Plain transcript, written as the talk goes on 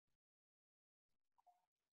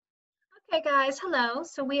Hey guys, hello.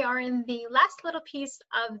 So we are in the last little piece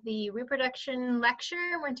of the reproduction lecture.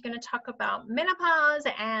 We're going to talk about menopause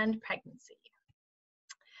and pregnancy.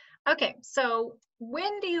 Okay, so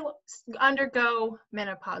when do you undergo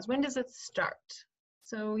menopause? When does it start?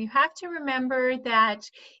 So you have to remember that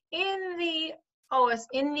in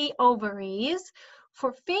the ovaries,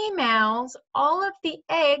 for females, all of the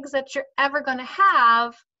eggs that you're ever going to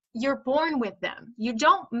have, you're born with them. You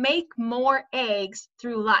don't make more eggs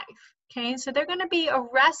through life. Okay, so they're going to be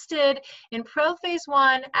arrested in prophase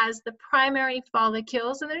 1 as the primary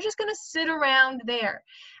follicles, and they're just going to sit around there.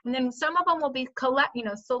 And then some of them will be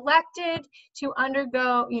selected to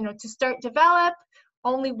undergo, to start develop.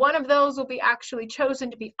 Only one of those will be actually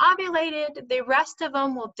chosen to be ovulated. The rest of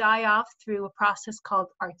them will die off through a process called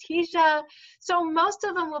artesia. So most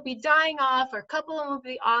of them will be dying off, or a couple of them will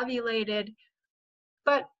be ovulated.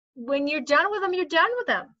 But when you're done with them, you're done with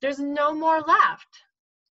them. There's no more left.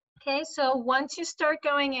 Okay, so once you start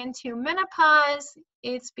going into menopause,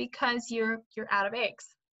 it's because you're out of eggs.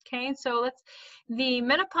 Okay, so the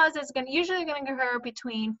menopause is usually going to occur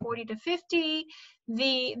between 40 to 50.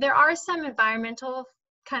 There are some environmental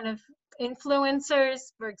kind of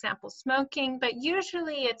influencers, for example, smoking, but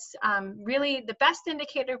usually it's really the best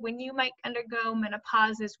indicator when you might undergo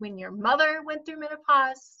menopause is when your mother went through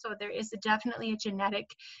menopause. So there is definitely a genetic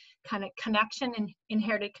kind of connection and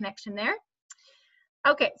inherited connection there.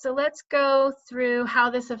 Okay, so let's go through how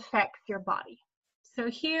this affects your body. So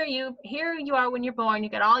here you are when you're born, you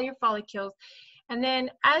got all your follicles, and then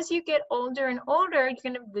as you get older and older, you're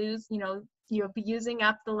going to lose, you'll be using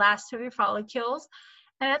up the last of your follicles.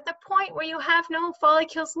 And at the point where you have no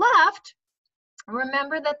follicles left,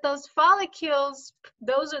 remember that those follicles,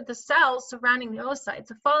 those are the cells surrounding the oocytes.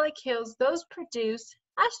 The follicles, those produce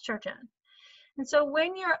estrogen. And so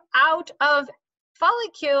when you're out of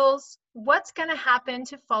follicles, what's going to happen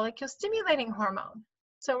to follicle stimulating hormone?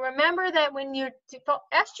 So remember that when your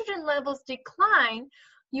estrogen levels decline,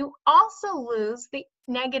 you also lose the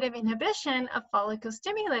negative inhibition of follicle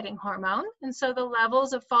stimulating hormone. And so the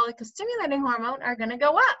levels of follicle stimulating hormone are going to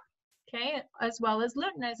go up, okay, as well as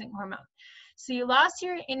luteinizing hormone. So you lost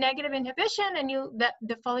your negative inhibition, and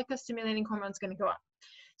the follicle stimulating hormone is going to go up.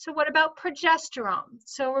 So what about progesterone?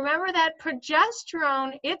 So remember that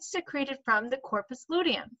progesterone, it's secreted from the corpus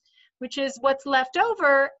luteum, which is what's left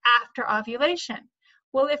over after ovulation.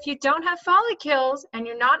 Well, if you don't have follicles and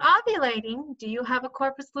you're not ovulating, do you have a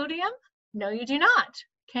corpus luteum? No, you do not.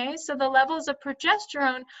 Okay, so the levels of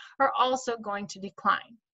progesterone are also going to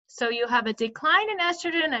decline. So you have a decline in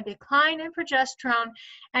estrogen, a decline in progesterone,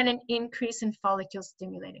 and an increase in follicle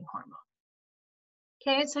stimulating hormone.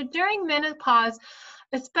 Okay, so during menopause,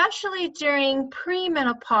 especially during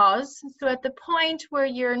premenopause, so at the point where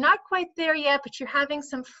you're not quite there yet, but you're having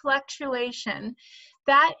some fluctuation,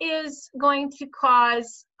 that is going to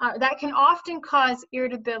cause, that can often cause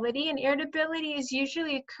irritability, and irritability is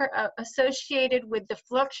usually associated with the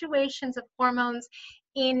fluctuations of hormones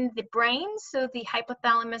in the brain, so the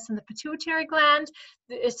hypothalamus and the pituitary gland,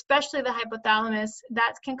 especially the hypothalamus,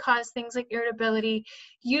 that can cause things like irritability.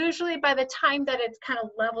 Usually by the time that it kind of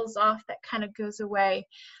levels off, that kind of goes away.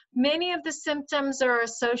 Many of the symptoms are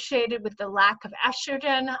associated with the lack of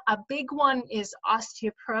estrogen. A big one is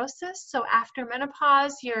osteoporosis. So after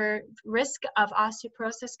menopause, your risk of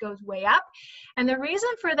osteoporosis goes way up. And the reason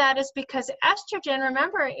for that is because estrogen,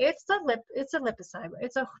 remember, it's a lipid,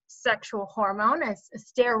 it's a sexual hormone, it's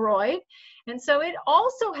a steroid. And so it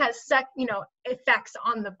also has effects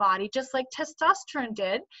on the body, just like testosterone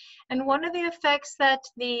did. And one of the effects that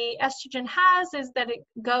the estrogen has is that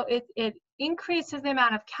it increases the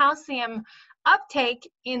amount of calcium uptake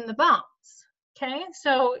in the bones. Okay,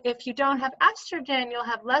 so if you don't have estrogen, you'll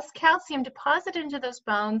have less calcium deposited into those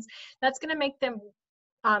bones. That's going to make them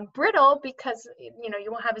brittle because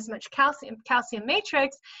you won't have as much calcium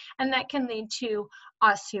matrix, and that can lead to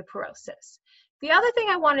osteoporosis. The other thing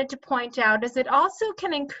I wanted to point out is it also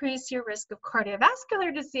can increase your risk of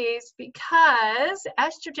cardiovascular disease because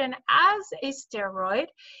estrogen as a steroid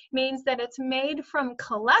means that it's made from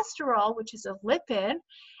cholesterol, which is a lipid,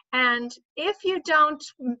 and if you're not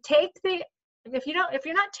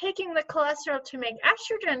taking the cholesterol to make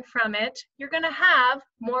estrogen from it, you're going to have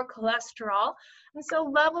more cholesterol, and so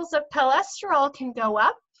levels of cholesterol can go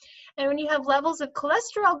up, and when you have levels of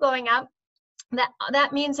cholesterol going up,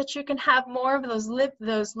 that means that you can have more of those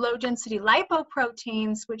low-density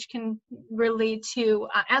lipoproteins, which can lead to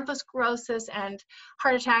atherosclerosis and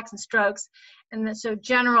heart attacks and strokes, and then, so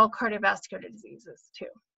general cardiovascular diseases too.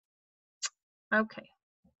 Okay.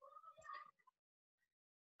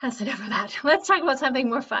 That's enough of that. Let's talk about something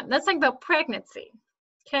more fun. Let's talk about pregnancy.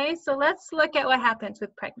 Okay, so let's look at what happens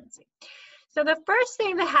with pregnancy. So the first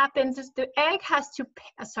thing that happens is the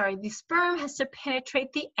sperm has to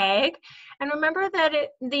penetrate the egg. And remember that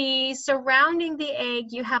surrounding the egg,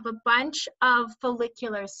 you have a bunch of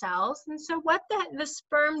follicular cells. And so what the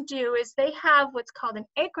sperm do is they have what's called an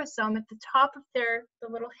acrosome at the top of the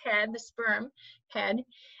little head, the sperm head.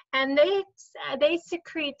 And they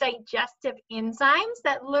secrete digestive enzymes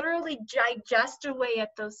that literally digest away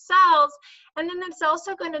at those cells. And then it's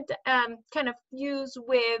also going to kind of fuse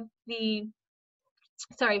with the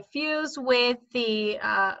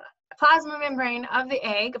plasma membrane of the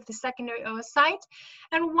egg, of the secondary oocyte.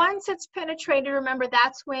 And once it's penetrated, remember,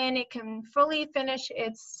 that's when it can fully finish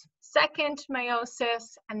its second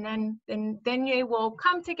meiosis, and then they will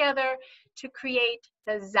come together to create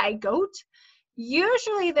the zygote.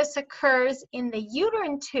 Usually this occurs in the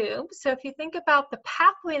uterine tube. So if you think about the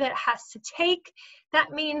pathway that it has to take,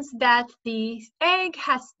 that means that the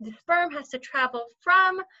sperm has to travel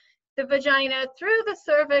from the vagina, through the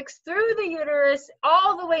cervix, through the uterus,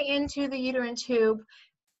 all the way into the uterine tube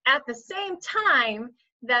at the same time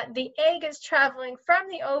that the egg is traveling from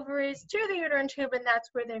the ovaries to the uterine tube, and that's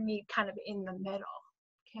where they meet kind of in the middle.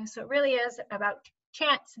 Okay, so it really is about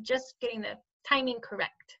chance, just getting the timing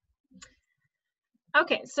correct.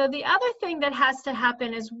 Okay, so the other thing that has to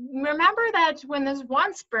happen is, remember that when there's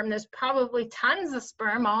one sperm, there's probably tons of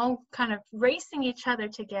sperm all kind of racing each other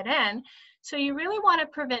to get in. So you really want to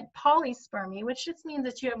prevent polyspermy, which just means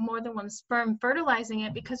that you have more than one sperm fertilizing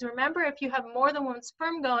it, because remember, if you have more than one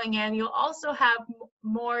sperm going in, you'll also have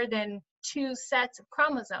more than 2 sets of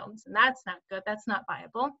chromosomes, and that's not good, that's not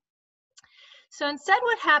viable. So instead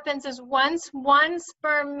what happens is, once one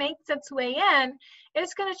sperm makes its way in,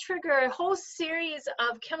 it's going to trigger a whole series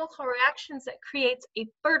of chemical reactions that creates a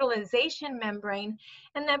fertilization membrane.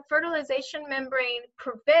 And that fertilization membrane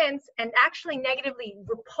prevents and actually negatively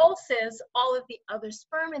repulses all of the other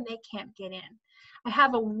sperm, and they can't get in. I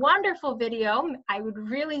have a wonderful video. I would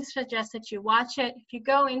really suggest that you watch it. If you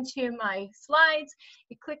go into my slides,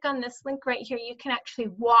 you click on this link right here, you can actually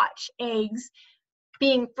watch eggs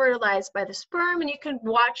being fertilized by the sperm, and you can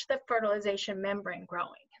watch the fertilization membrane growing.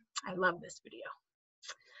 I love this video.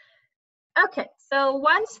 Okay, so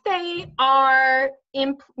once they are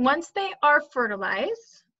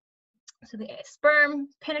fertilized, so the sperm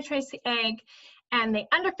penetrates the egg, and they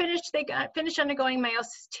finish undergoing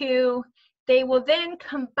meiosis 2, they will then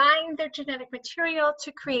combine their genetic material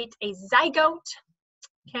to create a zygote.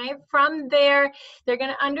 Okay, from there, they're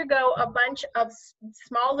going to undergo a bunch of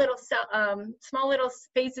small little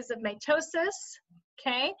phases of mitosis.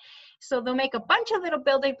 Okay, so they'll make a bunch of little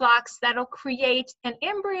building blocks that'll create an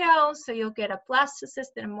embryo. So you'll get a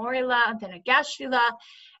blastocyst, then a morula, then a gastrula,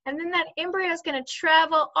 and then that embryo is going to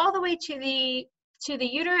travel all the way to the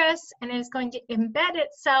uterus, and it's going to embed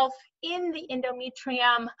itself in the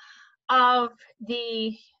endometrium of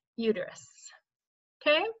the uterus.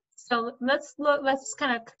 Okay. So let's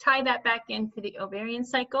kind of tie that back into the ovarian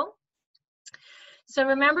cycle. So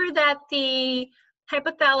remember that the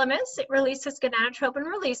hypothalamus, it releases gonadotropin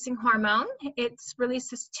releasing hormone. It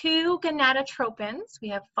releases 2 gonadotropins. We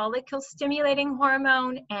have follicle stimulating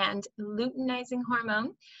hormone and luteinizing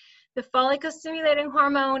hormone. The follicle stimulating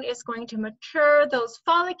hormone is going to mature those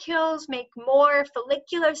follicles, make more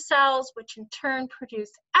follicular cells, which in turn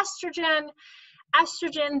produce estrogen.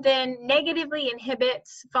 Estrogen then negatively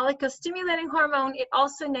inhibits follicle stimulating hormone. It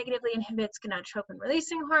also negatively inhibits gonadotropin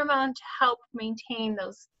releasing hormone to help maintain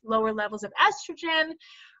those lower levels of estrogen.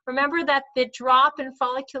 Remember that the drop in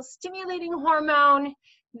follicle stimulating hormone,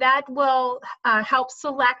 that will help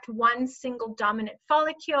select one single dominant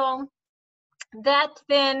follicle. That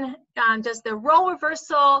then does the role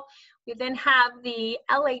reversal. We then have the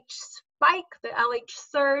LH spike, the LH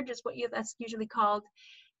surge is what that's usually called,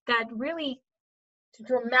 that really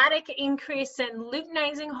dramatic increase in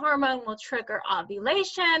luteinizing hormone will trigger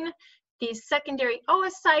ovulation. The secondary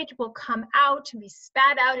oocyte will come out and be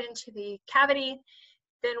spat out into the cavity.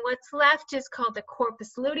 Then what's left is called the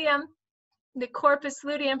corpus luteum. The corpus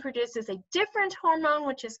luteum produces a different hormone,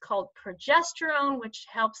 which is called progesterone, which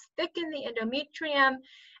helps thicken the endometrium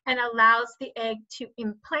and allows the egg to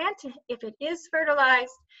implant if it is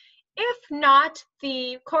fertilized. If not,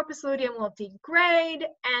 the corpus luteum will degrade,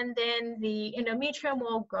 and then the endometrium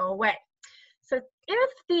will go away. So if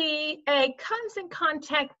the egg comes in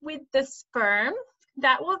contact with the sperm,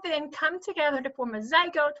 that will then come together to form a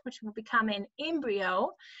zygote, which will become an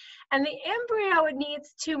embryo. And the embryo, it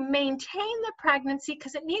needs to maintain the pregnancy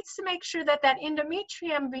because it needs to make sure that that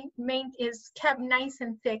endometrium is kept nice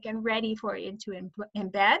and thick and ready for it to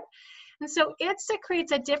embed. And so it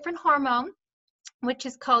secretes a different hormone which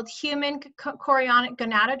is called human chorionic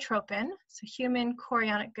gonadotropin, so human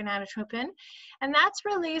chorionic gonadotropin, and that's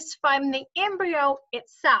released from the embryo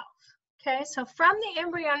itself. Okay, so from the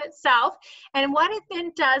embryo itself, and what it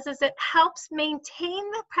then does is it helps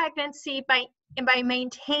maintain the pregnancy by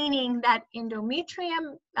maintaining that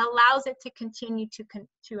endometrium, allows it to continue to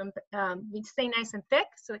stay nice and thick,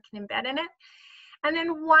 so it can embed in it. And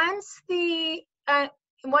then once the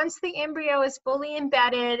embryo is fully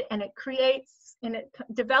embedded and it creates and it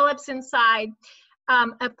develops inside,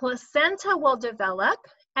 a placenta will develop,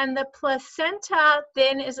 and the placenta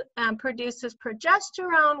then produces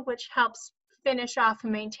progesterone, which helps finish off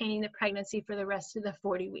and maintaining the pregnancy for the rest of the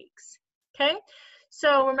 40 weeks. Okay,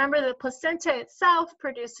 so remember the placenta itself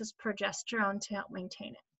produces progesterone to help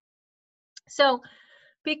maintain it. So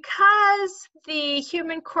because the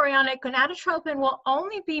human chorionic gonadotropin will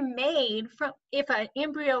only be made from if an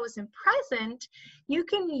embryo isn't present, you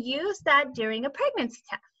can use that during a pregnancy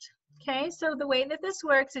test. Okay, so the way that this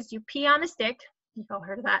works is you pee on a stick. You've all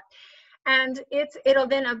heard of that, and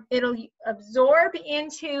it'll absorb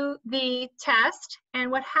into the test.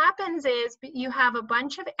 And what happens is you have a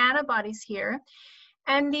bunch of antibodies here,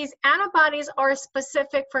 and these antibodies are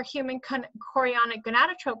specific for human chorionic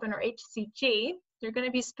gonadotropin, or HCG. They're going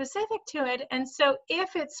to be specific to it, and so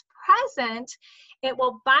if it's present, it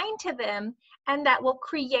will bind to them, and that will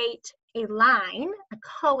create a line, a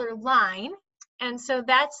color line. And so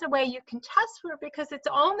that's the way you can test for it, because it's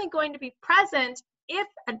only going to be present if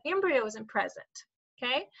an embryo isn't present.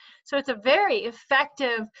 Okay, so it's a very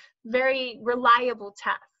effective, very reliable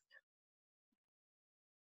test.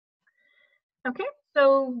 Okay,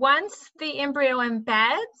 so once the embryo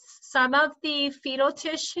embeds, some of the fetal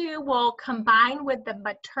tissue will combine with the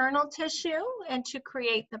maternal tissue and to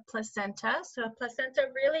create the placenta. So a placenta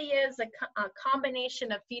really is a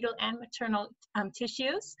combination of fetal and maternal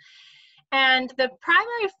tissues. And the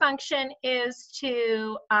primary function is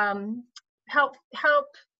to help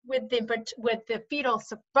with the fetal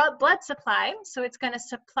blood supply. So it's going to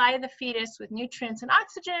supply the fetus with nutrients and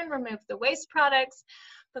oxygen, remove the waste products.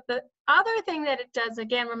 But the other thing that it does,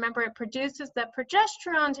 again, remember, it produces the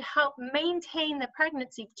progesterone to help maintain the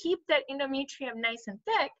pregnancy, keep that endometrium nice and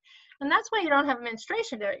thick. And that's why you don't have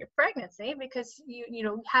menstruation during your pregnancy, because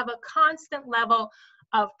you have a constant level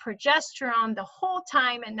of progesterone the whole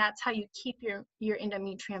time, and that's how you keep your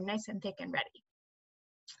endometrium nice and thick and ready.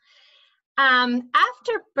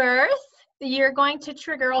 After birth, you're going to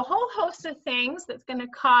trigger a whole host of things that's going to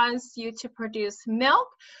cause you to produce milk.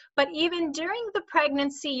 But even during the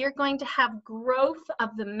pregnancy, you're going to have growth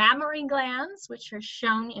of the mammary glands, which are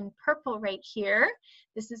shown in purple right here.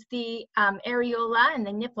 This is the areola and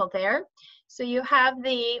the nipple there. So you have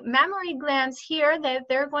the mammary glands here that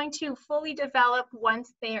they're going to fully develop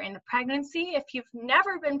once they're in the pregnancy. If you've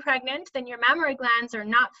never been pregnant, then your mammary glands are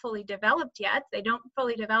not fully developed yet. They don't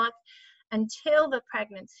fully develop until the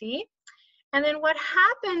pregnancy. And then what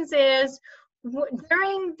happens is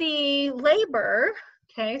during the labor,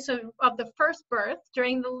 okay, so of the first birth,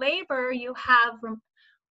 during the labor, you have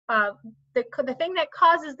the thing that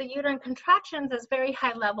causes the uterine contractions is very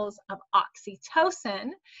high levels of oxytocin.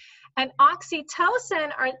 And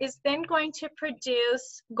oxytocin is then going to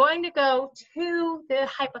go to the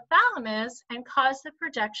hypothalamus and cause the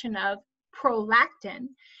production of prolactin.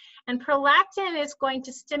 And prolactin is going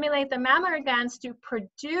to stimulate the mammary glands to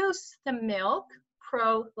produce the milk,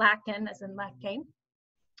 prolactin as in lactate.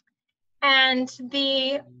 And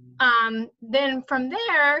then from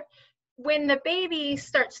there, when the baby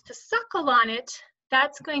starts to suckle on it,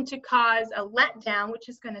 that's going to cause a letdown, which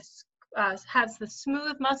is going to have the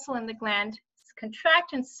smooth muscle in the gland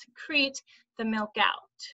contract and secrete the milk out.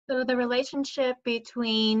 So the relationship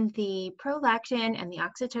between the prolactin and the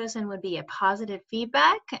oxytocin would be a positive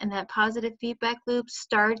feedback, and that positive feedback loop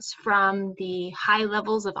starts from the high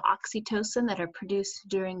levels of oxytocin that are produced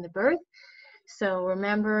during the birth. So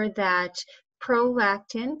remember that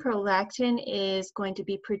prolactin is going to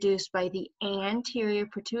be produced by the anterior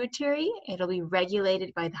pituitary. It'll be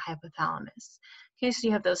regulated by the hypothalamus. Okay, so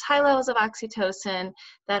you have those high levels of oxytocin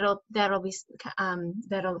that'll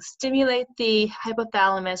stimulate the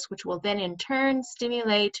hypothalamus, which will then in turn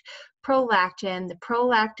stimulate prolactin. The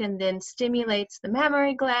prolactin then stimulates the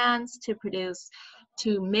mammary glands to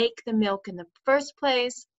make the milk in the first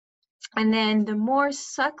place. And then the more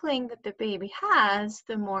suckling that the baby has,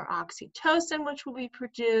 the more oxytocin, which will be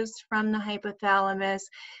produced from the hypothalamus.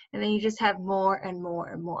 And then you just have more and more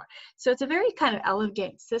and more. So it's a very kind of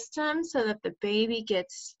elegant system so that the baby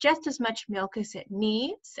gets just as much milk as it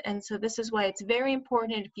needs. And so this is why it's very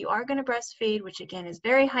important if you are going to breastfeed, which again is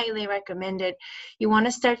very highly recommended, you want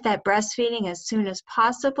to start that breastfeeding as soon as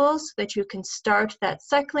possible so that you can start that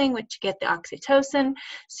suckling, which you get the oxytocin,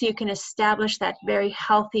 so you can establish that very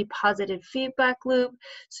healthy, positive feedback loop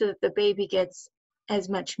so that the baby gets as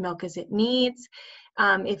much milk as it needs.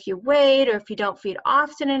 If you wait or if you don't feed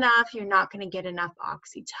often enough, you're not going to get enough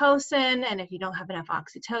oxytocin. And if you don't have enough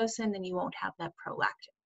oxytocin, then you won't have that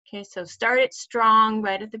prolactin. Okay, so start it strong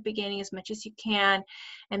right at the beginning as much as you can,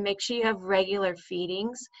 and make sure you have regular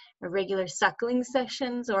feedings or regular suckling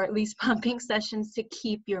sessions, or at least pumping sessions to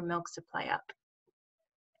keep your milk supply up.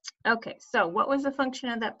 Okay, so what was the function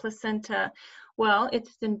of that placenta? Well,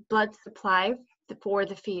 it's the blood supply for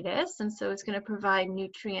the fetus, and so it's going to provide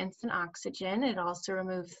nutrients and oxygen. It also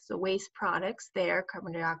removes the waste products there,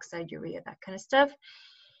 carbon dioxide, urea, that kind of stuff.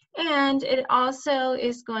 And it also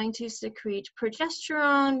is going to secrete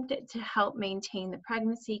progesterone to help maintain the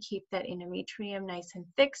pregnancy, keep that endometrium nice and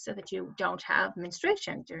thick so that you don't have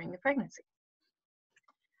menstruation during the pregnancy.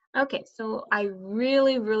 Okay, so I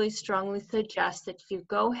really, really strongly suggest that you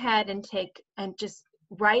go ahead and just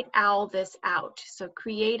write all this out. So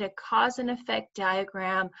create a cause and effect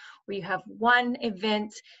diagram where you have one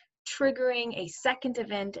event triggering a second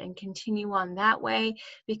event and continue on that way,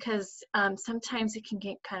 because sometimes it can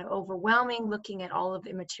get kind of overwhelming looking at all of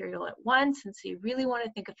the material at once. And so you really want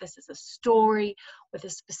to think of this as a story with a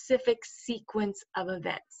specific sequence of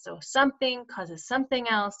events. So something causes something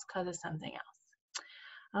else, causes something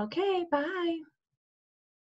else. Okay, bye.